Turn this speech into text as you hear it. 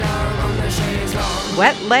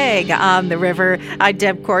Wet leg on the river. I'm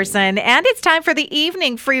Deb Corson, and it's time for the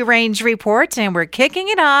evening free range report, and we're kicking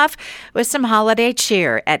it off with some holiday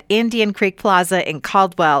cheer at Indian Creek Plaza in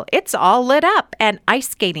Caldwell. It's all lit up, and ice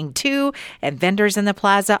skating too, and vendors in the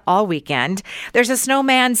plaza all weekend. There's a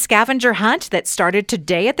snowman scavenger hunt that started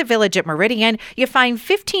today at the Village at Meridian. You find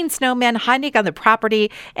 15 snowmen hiding on the property,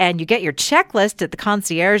 and you get your checklist at the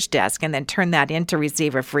concierge desk and then turn that in to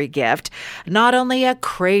receive a free gift. Not only a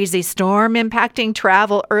crazy storm impacting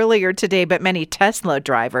travel earlier today, but many Tesla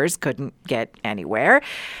drivers couldn't get anywhere.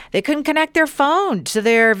 They couldn't connect their phone to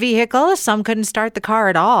their vehicle. Some couldn't start the car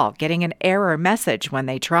at all, getting an error message when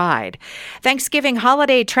they tried. Thanksgiving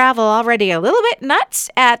holiday travel already a little bit nuts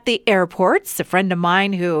at the airports. A friend of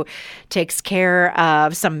mine who takes care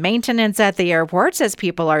of some maintenance at the airports says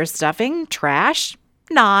people are stuffing trash,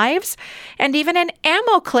 knives, and even an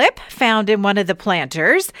ammo clip found in one of the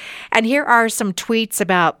planters. And here are some tweets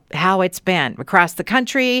about how it's been. Across the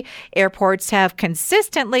country, airports have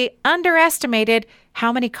consistently underestimated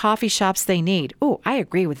how many coffee shops they need. Oh, I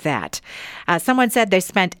agree with that. Someone said they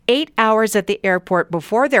spent 8 hours at the airport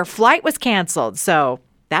before their flight was canceled. So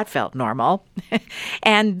that felt normal.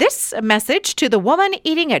 And this message to the woman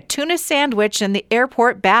eating a tuna sandwich in the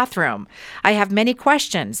airport bathroom. I have many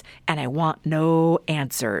questions, and I want no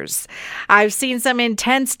answers. I've seen some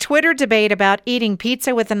intense Twitter debate about eating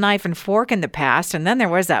pizza with a knife and fork in the past, and then there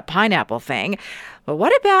was that pineapple thing. But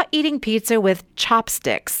what about eating pizza with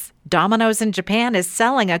chopsticks? Domino's in Japan is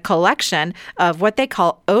selling a collection of what they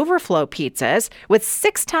call overflow pizzas with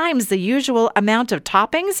 6 times the usual amount of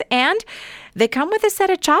toppings, and they come with a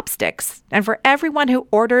set of chopsticks. And for everyone who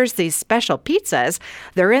orders these special pizzas,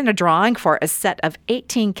 they're in a drawing for a set of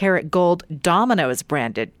 18-karat gold Domino's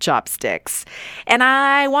branded chopsticks. And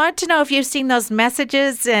I want to know if you've seen those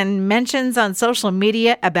messages and mentions on social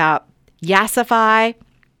media about Yassify.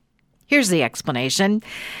 Here's the explanation.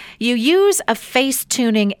 You use a face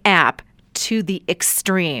tuning app to the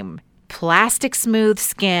extreme. Plastic smooth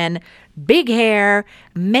skin, big hair,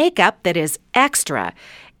 makeup that is extra.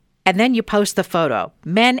 And then you post the photo.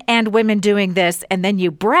 Men and women doing this, and then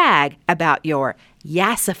you brag about your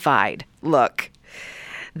yassified look.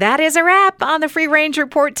 That is a wrap on the Free Range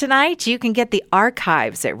Report tonight. You can get the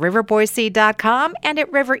archives at riverboise.com and at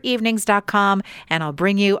riverevenings.com, and I'll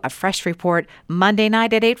bring you a fresh report Monday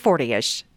night at 8:40-ish.